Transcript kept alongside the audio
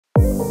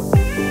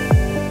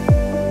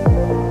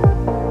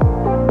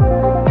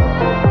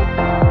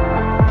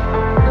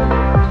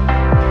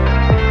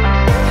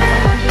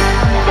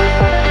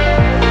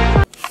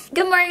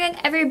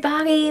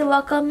everybody,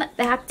 welcome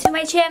back to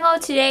my channel.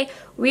 Today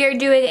we are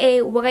doing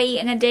a what I eat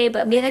in a day,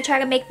 but I'm gonna try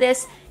to make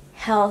this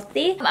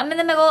healthy. I'm in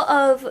the middle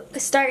of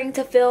starting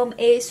to film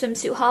a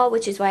swimsuit haul,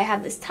 which is why I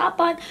have this top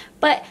on,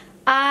 but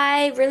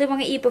I really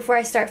want to eat before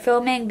I start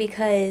filming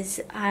because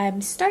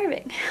I'm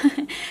starving.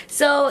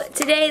 So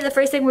today the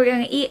first thing we're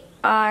going to eat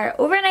are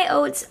overnight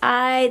oats.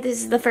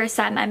 This is the first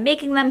time I'm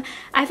making them.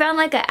 I found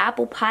like an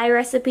apple pie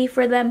recipe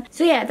for them.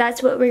 So yeah,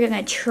 that's what we're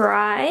going to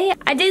try.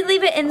 I did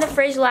leave it in the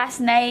fridge last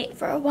night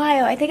for a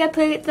while. I think I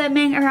put them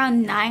in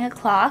around 9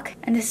 o'clock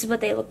and this is what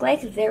they look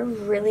like. They're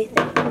really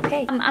thick.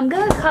 Okay. I'm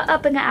going to cut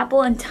up an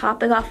apple and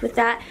top it off with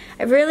that.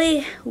 I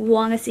really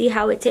want to see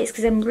how it tastes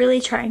because I'm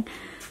really trying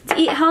to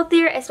eat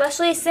healthier,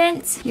 especially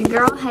since your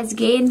girl has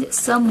gained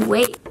some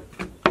weight.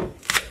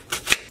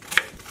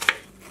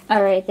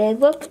 Alright, they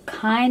look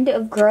kind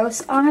of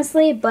gross,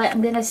 honestly, but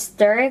I'm gonna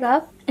stir it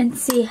up and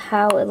see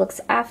how it looks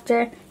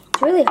after.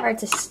 It's really hard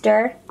to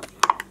stir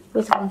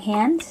with one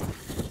hand.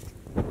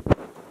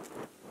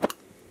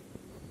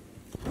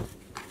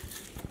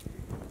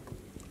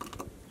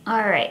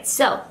 Alright,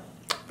 so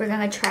we're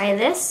gonna try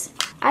this.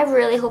 I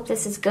really hope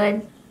this is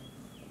good.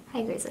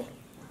 Hi, Grizzly.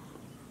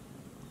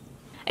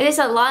 It tastes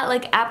a lot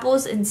like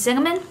apples and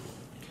cinnamon.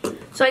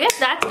 So I guess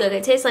that's good.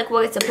 It tastes like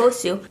what it's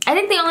supposed to. I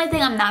think the only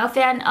thing I'm not a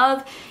fan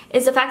of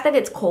is the fact that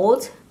it's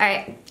cold.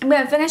 Alright, I'm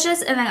going to finish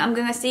this and then I'm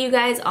going to see you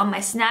guys on my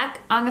snack.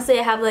 Honestly,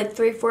 I have like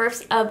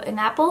 3/4 of an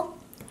apple.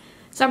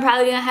 So I'm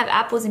probably going to have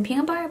apples and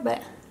peanut butter,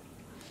 but...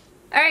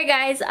 Alright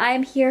guys,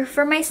 I'm here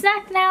for my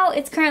snack now.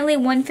 It's currently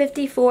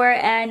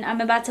 1:54 and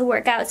I'm about to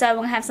work out, so I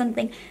want to have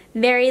something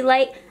very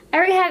light. I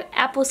already have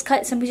apples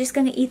cut, so I'm just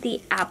going to eat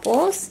the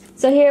apples.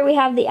 So here we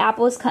have the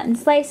apples cut in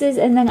slices,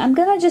 and then I'm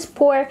going to just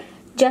pour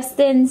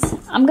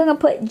I'm going to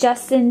put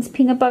Justin's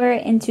peanut butter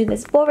into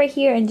this bowl right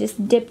here and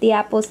just dip the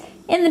apples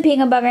in the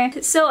peanut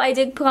butter. So I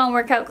did put on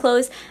workout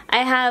clothes. I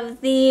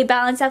have the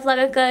Balance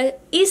Athletica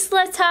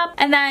Isla top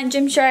and then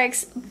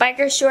Gymshark's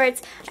biker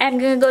shorts. I'm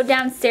going to go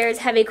downstairs,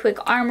 have a quick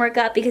arm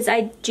workout because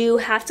I do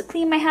have to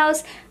clean my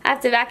house. I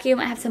have to vacuum,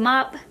 I have to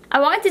mop. I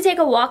wanted to take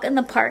a walk in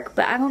the park,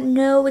 but I don't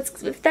know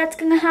if that's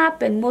going to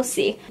happen. We'll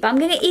see. But I'm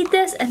going to eat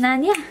this and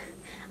then, yeah,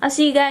 I'll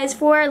see you guys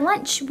for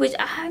lunch, which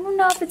I don't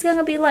know if it's going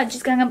to be lunch.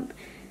 It's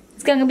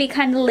going to be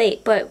kind of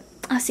late, but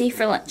I'll see you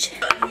for lunch.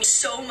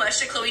 So much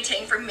to Chloe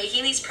Ting for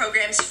making these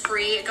programs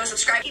free. Go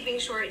subscribe. Keeping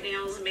short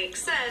nails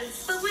makes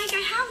sense, but like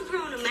I have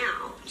grown them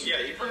out. Yeah,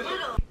 a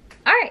little.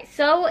 Alright,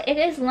 so it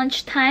is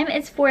lunchtime.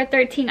 It's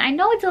 4:13. I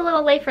know it's a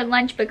little late for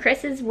lunch, but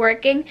Chris is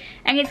working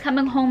and he's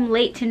coming home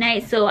late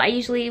tonight, so I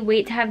usually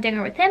wait to have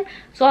dinner with him.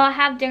 So I'll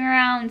have dinner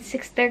around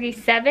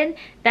 6:37.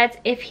 That's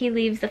if he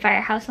leaves the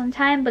firehouse on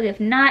time, but if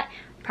not,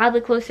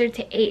 probably closer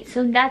to 8.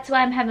 So that's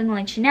why I'm having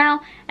lunch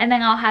now, and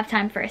then I'll have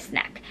time for a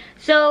snack.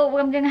 So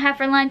what I'm gonna have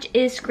for lunch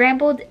is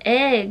scrambled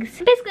eggs.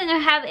 I'm basically gonna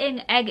have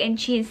an egg and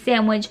cheese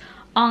sandwich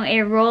on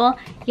a roll.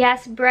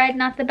 Yes, bread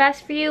not the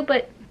best for you,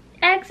 but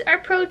eggs are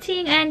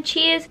protein and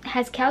cheese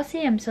has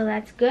calcium, so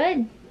that's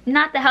good.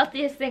 Not the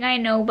healthiest thing I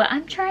know, but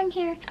I'm trying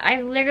here.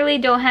 I literally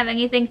don't have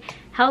anything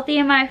healthy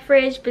in my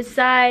fridge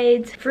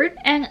besides fruit,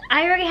 and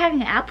I already had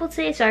an apple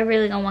today, so I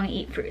really don't want to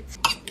eat fruits.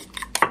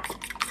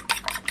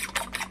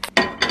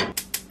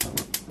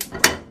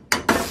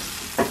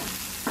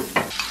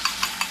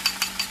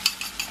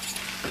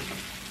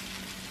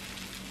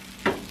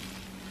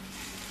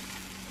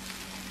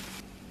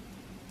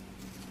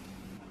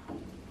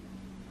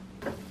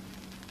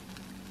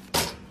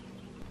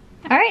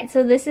 Alright,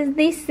 so this is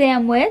the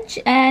sandwich,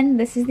 and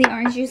this is the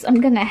orange juice I'm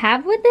gonna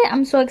have with it.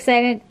 I'm so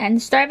excited and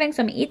starving,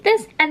 so I'm gonna eat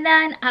this. And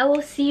then I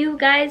will see you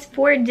guys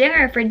for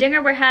dinner. For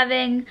dinner, we're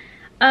having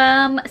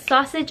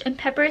sausage and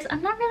peppers.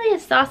 I'm not really a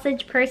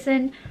sausage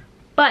person,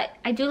 but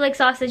I do like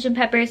sausage and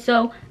peppers,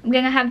 so I'm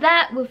gonna have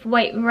that with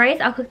white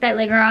rice. I'll cook that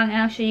later on, and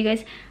I'll show you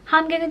guys how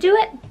I'm gonna do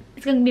it.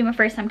 It's gonna be my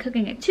first time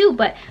cooking it too,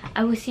 but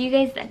I will see you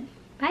guys then.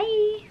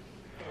 Bye!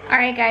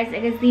 Alright guys,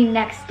 it is the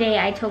next day.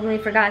 I totally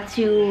forgot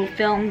to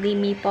film the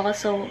meatball,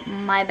 so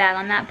my bad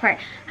on that part.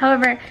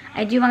 However,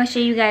 I do want to show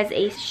you guys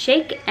a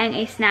shake and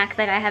a snack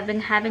that I have been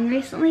having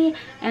recently,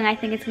 and I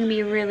think it's going to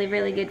be really,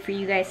 really good for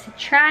you guys to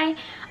try.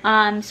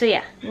 So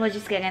yeah, we'll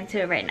just get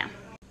into it right now.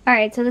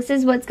 Alright, so this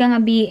is what's going to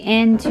be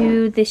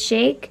into the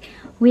shake.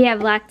 We have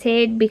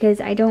Lactaid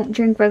because I don't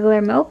drink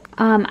regular milk.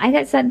 I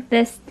got sent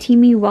this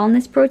TEAMI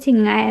Wellness Protein,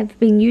 and I have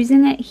been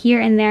using it here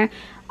and there.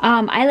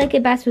 I like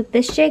it best with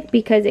this shake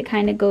because it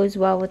kind of goes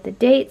well with the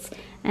dates.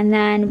 And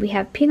then we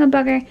have peanut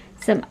butter,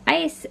 some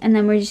ice, and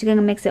then we're just going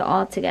to mix it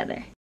all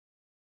together.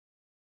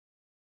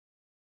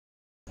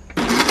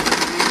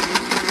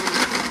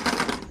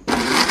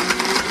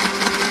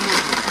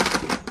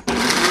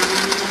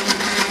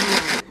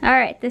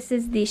 Alright, this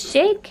is the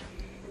shake.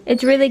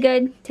 It's really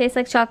good. Tastes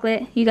like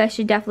chocolate. You guys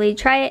should definitely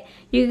try it.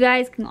 You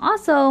guys can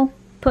also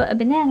put a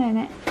banana in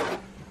it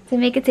to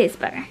make it taste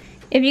better.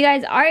 If you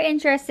guys are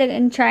interested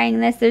in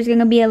trying this, there's going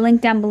to be a link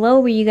down below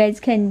where you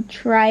guys can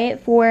try it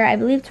for, I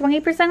believe,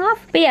 20%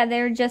 off. But yeah,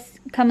 they're just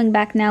coming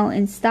back now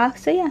in stock,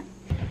 so yeah.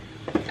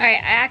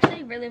 Alright, I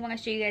actually really want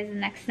to show you guys the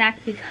next snack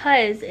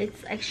because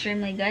it's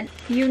extremely good.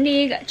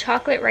 Unique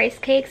chocolate rice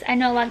cakes. I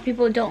know a lot of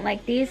people don't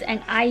like these,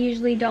 and I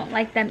usually don't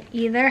like them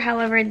either.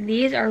 However,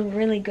 these are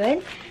really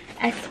good,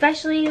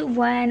 especially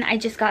when I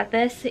just got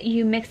this.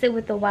 You mix it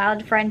with the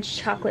Wild French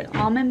chocolate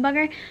almond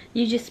butter.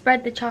 You just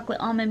spread the chocolate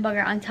almond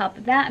butter on top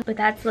of that, but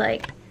that's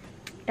like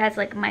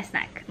my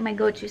snack, my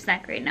go-to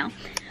snack right now.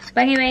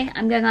 But anyway,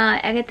 I'm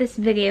gonna edit this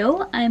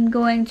video. I'm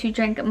going to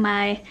drink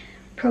my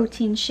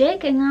protein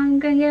shake and I'm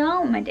gonna get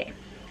on with my day.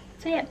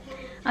 So yeah,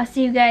 I'll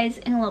see you guys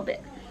in a little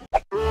bit.